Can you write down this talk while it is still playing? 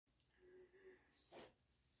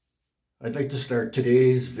I'd like to start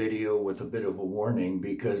today's video with a bit of a warning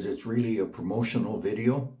because it's really a promotional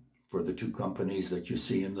video for the two companies that you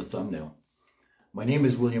see in the thumbnail. My name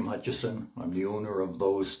is William Hutchison. I'm the owner of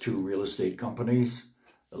those two real estate companies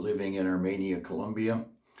living in Armenia, Colombia.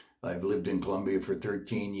 I've lived in Colombia for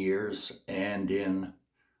 13 years and in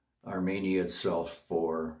Armenia itself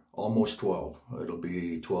for almost 12. It'll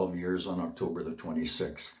be 12 years on October the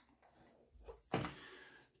 26th.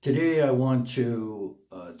 Today I want to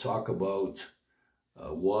talk about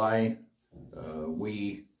why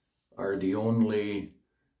we are the only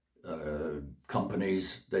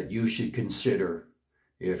companies that you should consider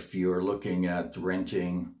if you're looking at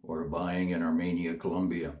renting or buying in Armenia,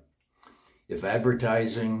 Colombia. If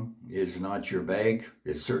advertising is not your bag,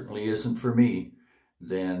 it certainly isn't for me,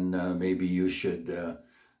 then maybe you should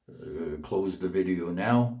close the video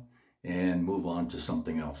now and move on to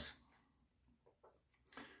something else.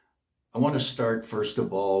 I want to start first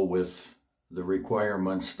of all with the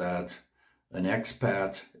requirements that an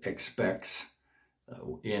expat expects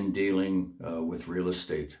in dealing with real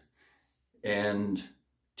estate. And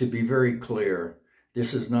to be very clear,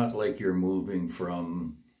 this is not like you're moving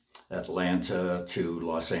from Atlanta to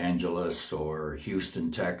Los Angeles or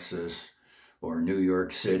Houston, Texas, or New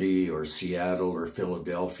York City or Seattle or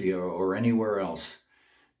Philadelphia or anywhere else.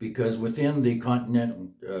 Because within the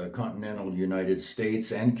continental United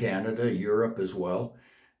States and Canada, Europe as well,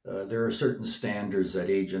 there are certain standards that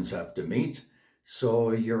agents have to meet.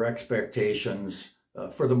 So your expectations,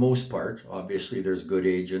 for the most part, obviously there's good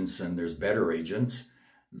agents and there's better agents,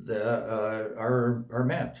 that are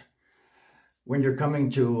met. When you're coming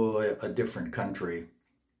to a different country,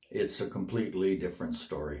 it's a completely different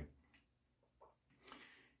story.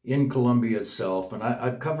 In Colombia itself, and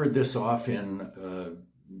I've covered this off in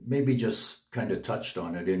maybe just kind of touched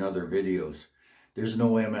on it in other videos. There's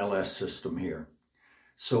no MLS system here.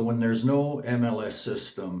 So when there's no MLS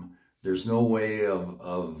system, there's no way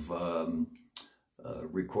of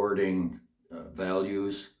recording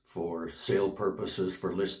values for sale purposes,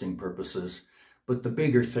 for listing purposes. But the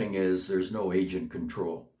bigger thing is there's no agent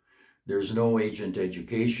control. There's no agent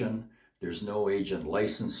education. There's no agent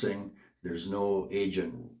licensing. There's no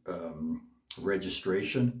agent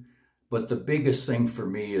registration. But the biggest thing for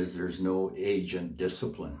me is there's no agent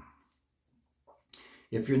discipline.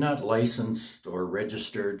 If you're not licensed or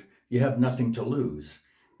registered, you have nothing to lose.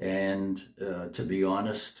 And to be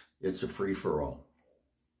honest, it's a free-for-all.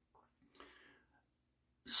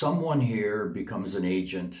 Someone here becomes an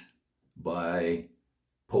agent by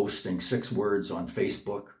posting 6 words on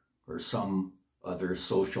Facebook or some other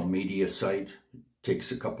social media site. It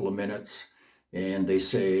takes a couple of minutes, and they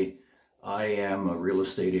say, I am a real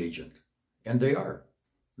estate agent. And they are.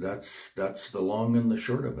 That's the long and the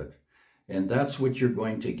short of it. And that's what you're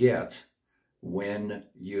going to get when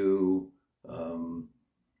you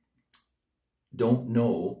don't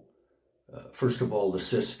know, first of all, the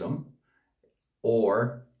system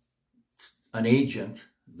or an agent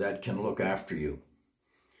that can look after you.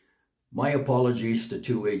 My apologies to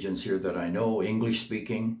 2 agents here that I know, English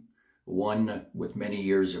speaking, one with many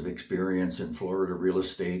years of experience in Florida real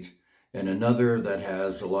estate, and another that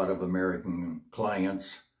has a lot of American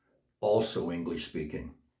clients, also English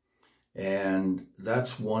speaking. And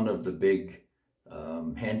that's one of the big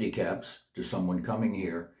handicaps to someone coming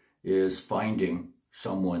here, is finding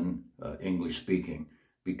someone English speaking,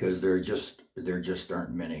 because there just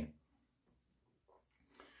aren't many.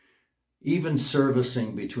 Even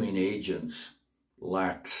servicing between agents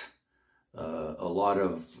lacks a lot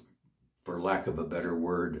of, for lack of a better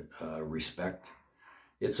word, respect.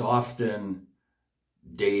 It's often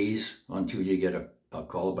days until you get a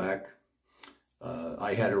call back.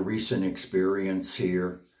 I had a recent experience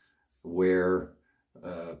here where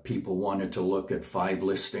people wanted to look at 5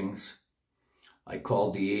 listings. I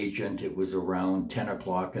called the agent. It was around 10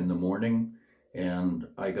 o'clock in the morning, and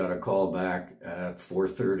I got a call back at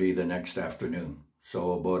 4:30 the next afternoon.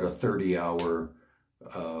 So about a 30-hour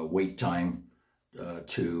wait time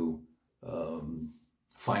to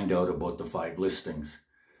find out about the 5 listings.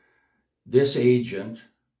 This agent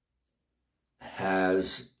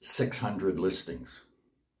has 600 listings,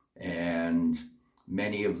 and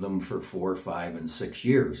many of them for 4, 5, and 6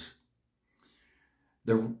 years.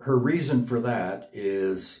 Her reason for that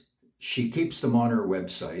is she keeps them on her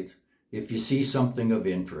website. If you see something of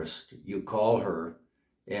interest, you call her,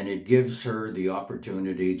 and it gives her the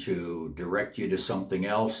opportunity to direct you to something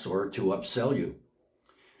else or to upsell you.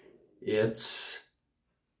 It's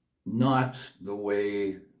not the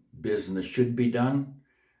way business should be done.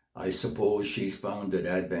 I suppose she's found it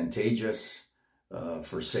advantageous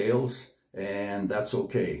for sales, and that's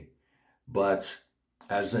okay. But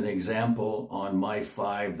As an example, on my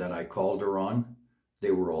 5 that I called her on,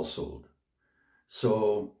 they were all sold.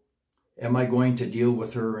 So am I going to deal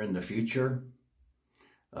with her in the future?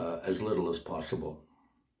 As little as possible.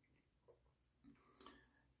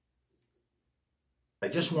 I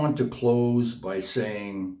just want to close by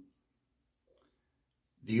saying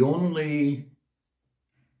the only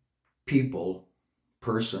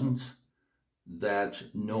persons that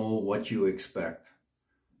know what you expect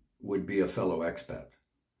would be a fellow expat.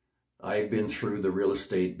 I've been through the real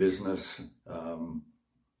estate business,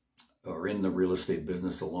 or in the real estate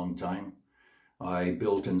business a long time. I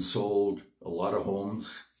built and sold a lot of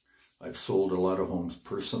homes. I've sold a lot of homes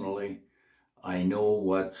personally. I know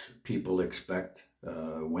what people expect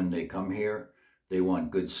when they come here. They want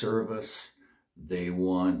good service. They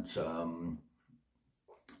want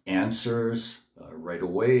answers right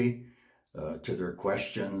away to their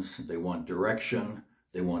questions. They want direction.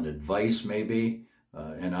 They want advice maybe.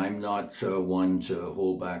 And I'm not one to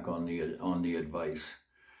hold back on the advice.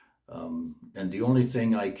 And the only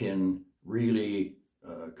thing I can really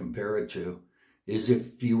compare it to is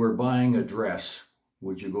if you were buying a dress,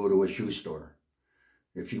 would you go to a shoe store?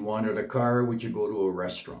 If you wanted a car, would you go to a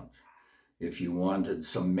restaurant? If you wanted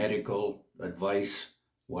some medical advice,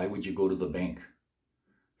 why would you go to the bank?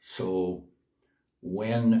 So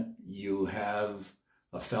when you have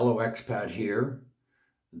a fellow expat here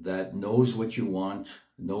that knows what you want,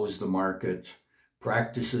 knows the market,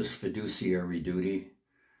 practices fiduciary duty,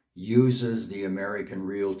 uses the American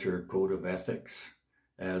Realtor Code of Ethics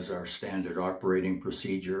as our standard operating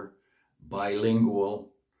procedure,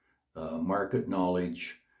 bilingual, market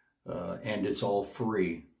knowledge, and it's all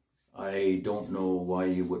free. I don't know why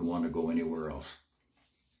you would want to go anywhere else.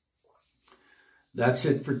 That's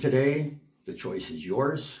it for today. The choice is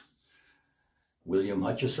yours. William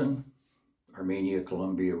Hutchison, Armenia,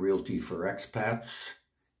 Colombia Realty for Expats,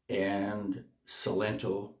 and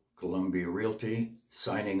Salento, Colombia Realty,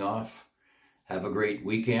 signing off. Have a great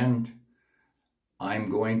weekend. I'm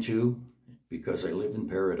going to, because I live in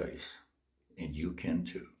paradise, and you can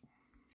too.